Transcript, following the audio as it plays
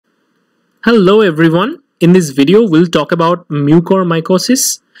Hello everyone. In this video, we'll talk about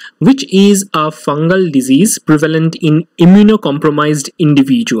mucormycosis, which is a fungal disease prevalent in immunocompromised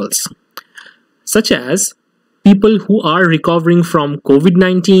individuals, such as people who are recovering from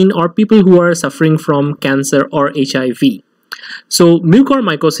COVID-19 or people who are suffering from cancer or HIV. So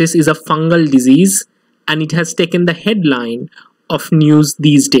mucormycosis is a fungal disease and it has taken the headline of news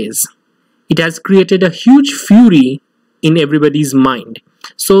these days. It has created a huge fury in everybody's mind.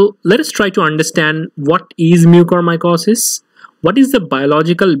 So let us try to understand what is mucormycosis, what is the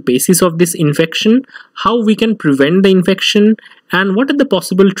biological basis of this infection, how we can prevent the infection, and what are the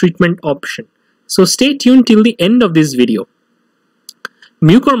possible treatment options. So stay tuned till the end of this video.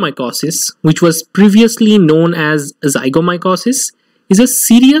 Mucormycosis, which was previously known as zygomycosis, is a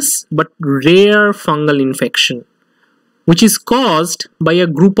serious but rare fungal infection, which is caused by a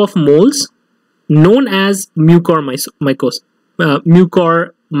group of moles known as mucormycetes.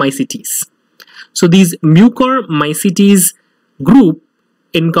 So these mucormycetes group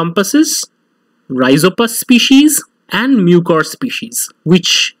encompasses Rhizopus species and Mucor species,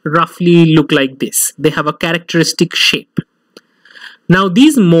 which roughly look like this. They have a characteristic shape. Now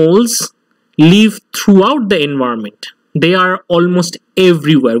these moles live throughout the environment. They are almost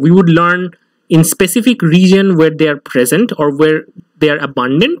everywhere. We would learn in specific region where they are present or where they are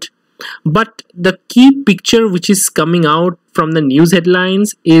abundant. But the key picture which is coming out from the news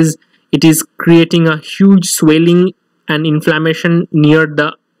headlines is it is creating a huge swelling and inflammation near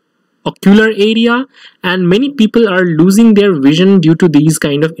the ocular area, and many people are losing their vision due to these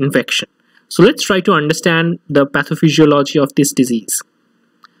kind of infection. So let's try to understand the pathophysiology of this disease.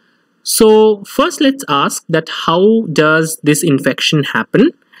 So first let's ask that how does this infection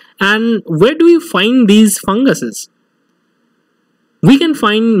happen and where do we find these funguses? We can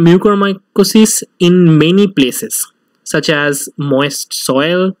find mucormycosis in many places, such as moist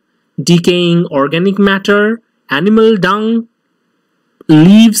soil, decaying organic matter, animal dung,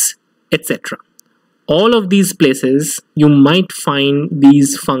 leaves, etc. All of these places you might find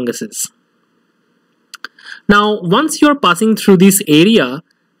these funguses. Now, once you're passing through this area,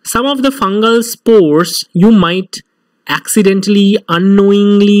 some of the fungal spores you might accidentally,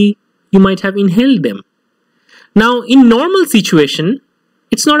 unknowingly, you might have inhaled them. Now, in normal situation,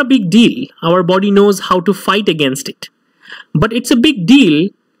 it's not a big deal. Our body knows how to fight against it. But it's a big deal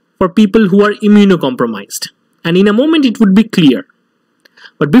for people who are immunocompromised. And in a moment, it would be clear.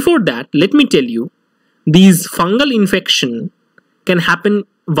 But before that, let me tell you, these fungal infection can happen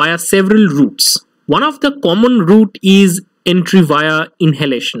via several routes. One of the common route is entry via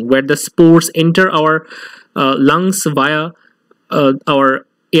inhalation, where the spores enter our lungs via our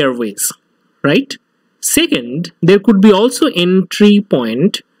airways, right? Second, there could be also entry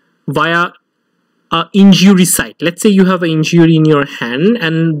point via an injury site. Let's say you have an injury in your hand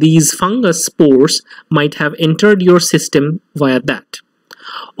and these fungus spores might have entered your system via that.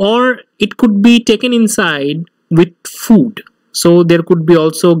 Or it could be taken inside with food. So there could be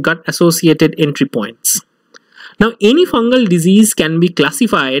also gut associated entry points. Now, any fungal disease can be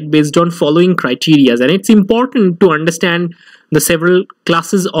classified based on following criteria, and it's important to understand the several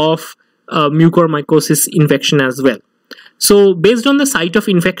classes of mucormycosis infection as well. So based on the site of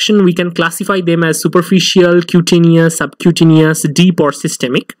infection, we can classify them as superficial, cutaneous, subcutaneous, deep, or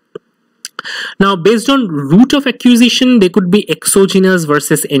systemic. Now, based on route of acquisition, they could be exogenous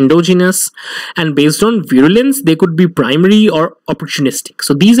versus endogenous, and based on virulence, they could be primary or opportunistic.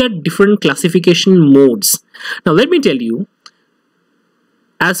 So these are different classification modes. Now, let me tell you,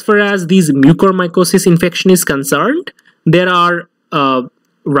 as far as these mucormycosis infection is concerned, there are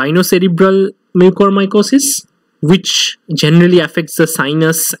rhinocerebral mucormycosis, which generally affects the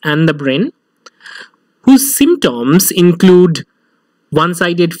sinus and the brain, whose symptoms include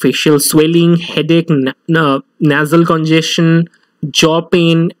one-sided facial swelling, headache, nasal congestion, jaw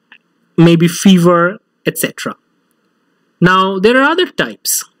pain, maybe fever, etc. Now, there are other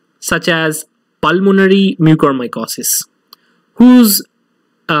types, such as pulmonary mucormycosis, whose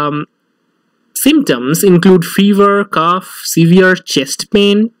symptoms include fever, cough, severe chest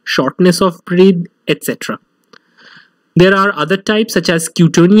pain, shortness of breath, etc. There are other types such as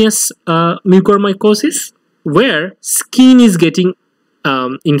cutaneous mucormycosis, where skin is getting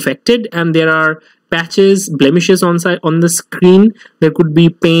infected and there are patches, blemishes on the skin. There could be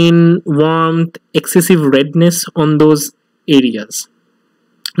pain, warmth, excessive redness on those areas.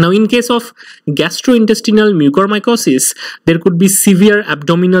 Now, in case of gastrointestinal mucormycosis, there could be severe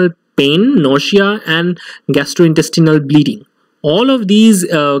abdominal pain, nausea, and gastrointestinal bleeding. All of these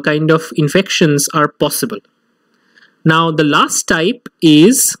kind of infections are possible. Now, the last type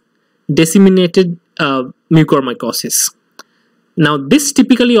is disseminated mucormycosis. Now, this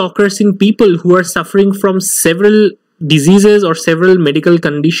typically occurs in people who are suffering from several diseases or several medical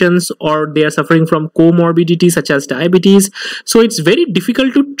conditions, or they are suffering from comorbidities such as diabetes. So it's very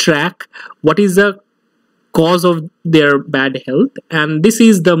difficult to track what is the cause of their bad health, and this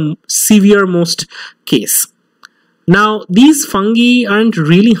is the severe most case. Now, these fungi aren't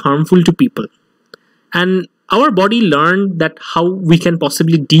really harmful to people, and our body learned that how we can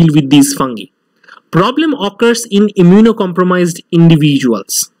possibly deal with these fungi. Problem occurs in immunocompromised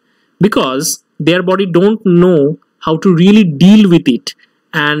individuals because their body don't know how to really deal with it,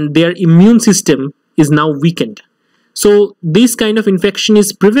 and their immune system is now weakened. So this kind of infection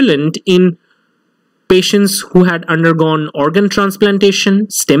is prevalent in patients who had undergone organ transplantation,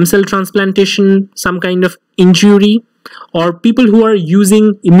 stem cell transplantation, some kind of injury, or people who are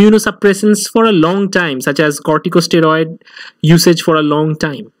using immunosuppressants for a long time, such as corticosteroid usage for a long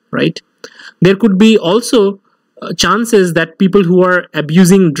time, right? There could be also chances that people who are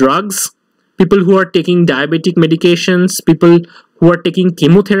abusing drugs, people who are taking diabetic medications, people who are taking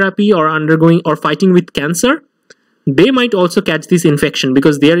chemotherapy or undergoing or fighting with cancer, they might also catch this infection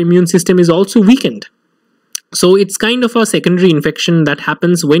because their immune system is also weakened. So it's kind of a secondary infection that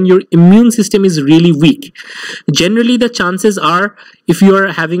happens when your immune system is really weak. Generally, the chances are, if you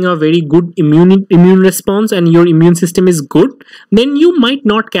are having a very good immune response and your immune system is good, then you might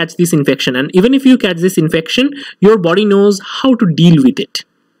not catch this infection. And even if you catch this infection, your body knows how to deal with it.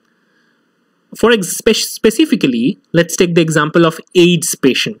 Specifically, let's take the example of AIDS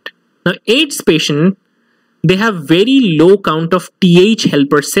patient. Now, AIDS patient, they have very low count of Th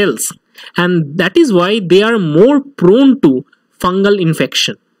helper cells, and that is why they are more prone to fungal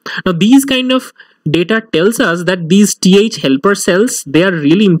infection. Now, these kind of data tells us that these Th helper cells, they are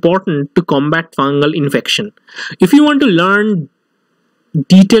really important to combat fungal infection. If you want to learn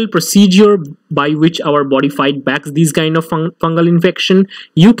detailed procedure by which our body fight back these kind of fungal infection,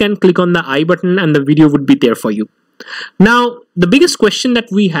 you can click on the I button and the video would be there for you. Now, the biggest question that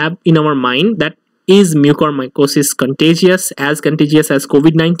we have in our mind, that is mucormycosis contagious as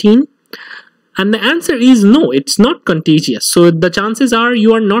COVID-19? And the answer is no, it's not contagious. So the chances are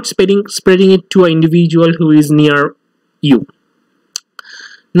you are not spreading it to an individual who is near you.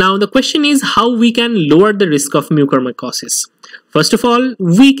 Now, the question is how we can lower the risk of mucormycosis. First of all,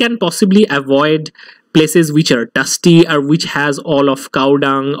 we can possibly avoid places which are dusty or which has all of cow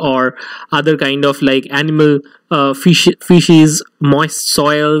dung or other kind of like animal feces, moist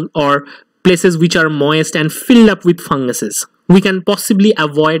soil, or places which are moist and filled up with funguses. We can possibly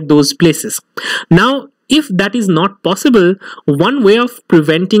avoid those places. Now, if that is not possible, one way of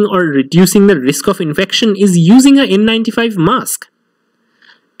preventing or reducing the risk of infection is using an N95 mask.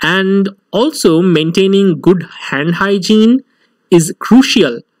 And also maintaining good hand hygiene is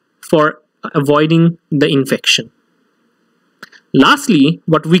crucial for avoiding the infection. Lastly,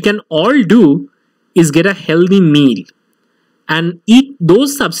 what we can all do is get a healthy meal and eat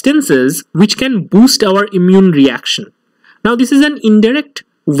those substances which can boost our immune reaction. Now, this is an indirect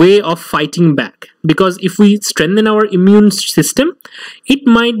way of fighting back, because if we strengthen our immune system, it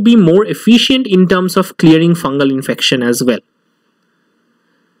might be more efficient in terms of clearing fungal infection as well.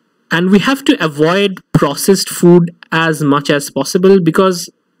 And we have to avoid processed food as much as possible because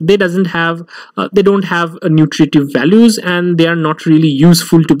they don't have nutritive values and they are not really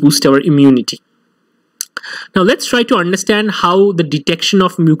useful to boost our immunity. Now, let's try to understand how the detection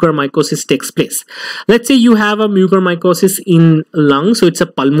of mucormycosis takes place. Let's say you have a mucormycosis in lung, so it's a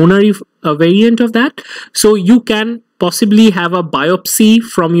pulmonary variant of that. So you can possibly have a biopsy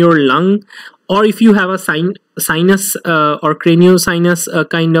from your lung, or if you have a sinus or craniosinus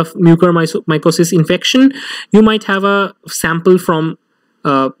kind of mucormycosis infection, you might have a sample from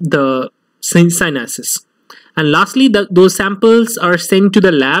the sinuses. And lastly, those samples are sent to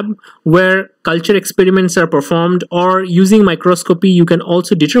the lab where culture experiments are performed, or using microscopy you can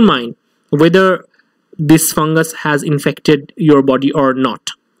also determine whether this fungus has infected your body or not.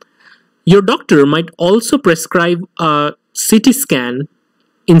 Your doctor might also prescribe a CT scan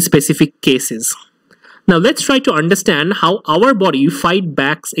in specific cases. Now let's try to understand how our body fight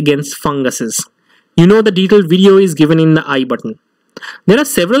back against funguses. You know, the detailed video is given in the I button. There are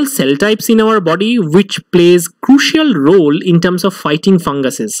several cell types in our body which plays crucial role in terms of fighting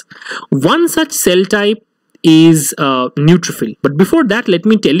funguses. One such cell type is neutrophil. But before that, let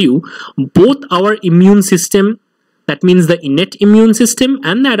me tell you, both our immune system, that means the innate immune system,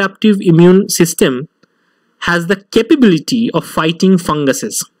 and the adaptive immune system has the capability of fighting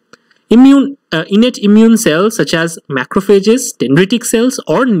funguses. Innate immune cells such as macrophages, dendritic cells,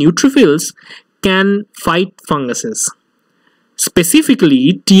 or neutrophils can fight funguses.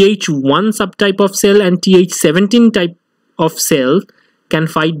 Specifically, Th1 subtype of cell and Th17 type of cell can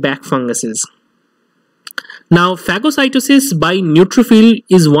fight back funguses. Now, phagocytosis by neutrophil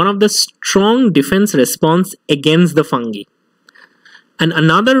is one of the strong defense response against the fungi. And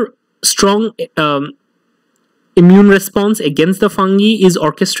another strong immune response against the fungi is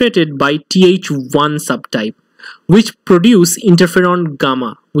orchestrated by Th1 subtype, which produce interferon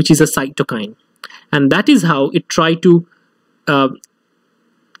gamma, which is a cytokine. And that is how it tried to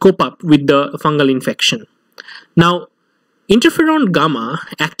cope up with the fungal infection. Now, interferon gamma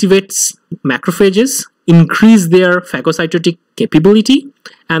activates macrophages, increase their phagocytotic capability,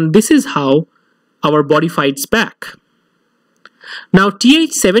 and this is how our body fights back. Now,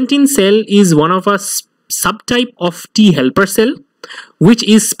 Th17 cell is one of a subtype of T helper cell, which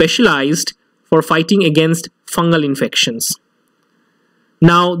is specialized for fighting against fungal infections.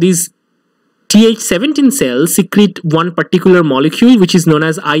 Now, these Th17 cells secrete one particular molecule which is known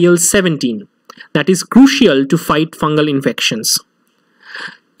as IL-17 that is crucial to fight fungal infections.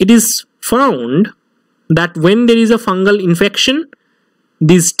 It is found that when there is a fungal infection,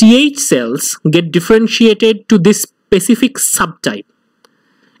 these Th cells get differentiated to this specific subtype,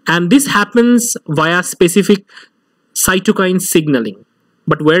 and this happens via specific cytokine signaling.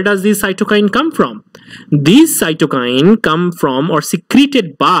 But where does this cytokine come from? These cytokine come from or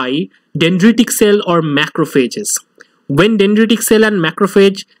secreted by dendritic cell or macrophages. When dendritic cell and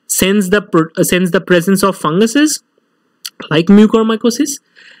macrophage sense the presence of funguses like mucormycosis,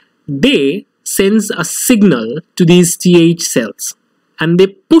 they sends a signal to these Th cells and they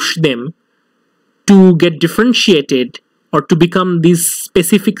push them to get differentiated or to become this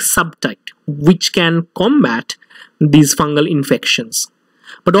specific subtype which can combat these fungal infections.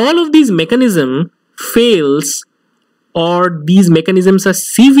 But all of these mechanisms fails, or these mechanisms are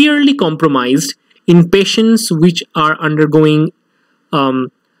severely compromised in patients which are undergoing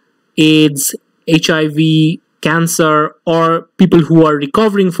AIDS, HIV, cancer, or people who are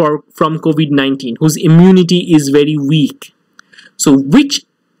recovering from COVID-19, whose immunity is very weak. So these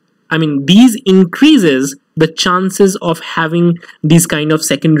increases the chances of having this kind of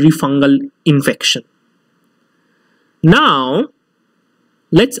secondary fungal infection. Now,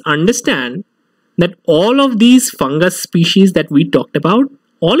 let's understand that all of these fungus species that we talked about,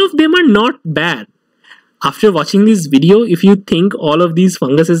 all of them are not bad. After watching this video, if you think all of these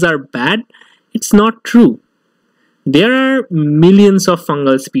funguses are bad, it's not true. There are millions of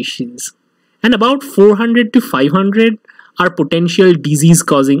fungal species, and about 400 to 500 are potential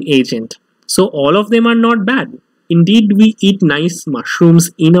disease-causing agent. So all of them are not bad. Indeed, we eat nice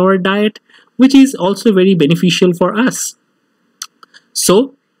mushrooms in our diet, which is also very beneficial for us.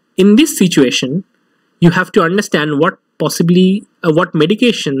 So, in this situation, you have to understand what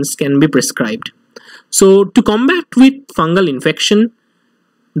medications can be prescribed. So, to combat with fungal infection,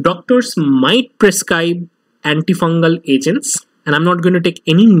 doctors might prescribe antifungal agents, and I'm not going to take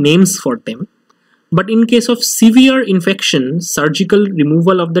any names for them. But in case of severe infection, surgical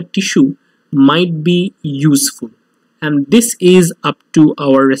removal of the tissue might be useful. And this is up to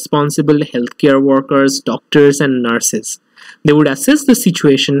our responsible healthcare workers, doctors, and nurses. They would assess the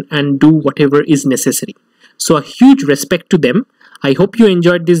situation and do whatever is necessary. So a huge respect to them. I hope you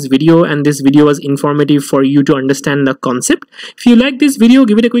enjoyed this video and this video was informative for you to understand the concept. If you like this video,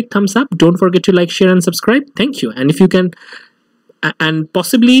 give it a quick thumbs up. Don't forget to like, share, and subscribe. Thank you. And if you can, and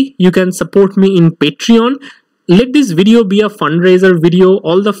possibly you can support me in Patreon. Let this video be a fundraiser video.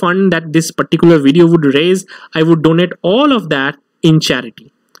 All the fund that this particular video would raise, I would donate all of that in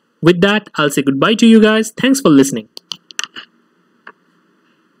charity. With that, I'll say goodbye to you guys. Thanks for listening.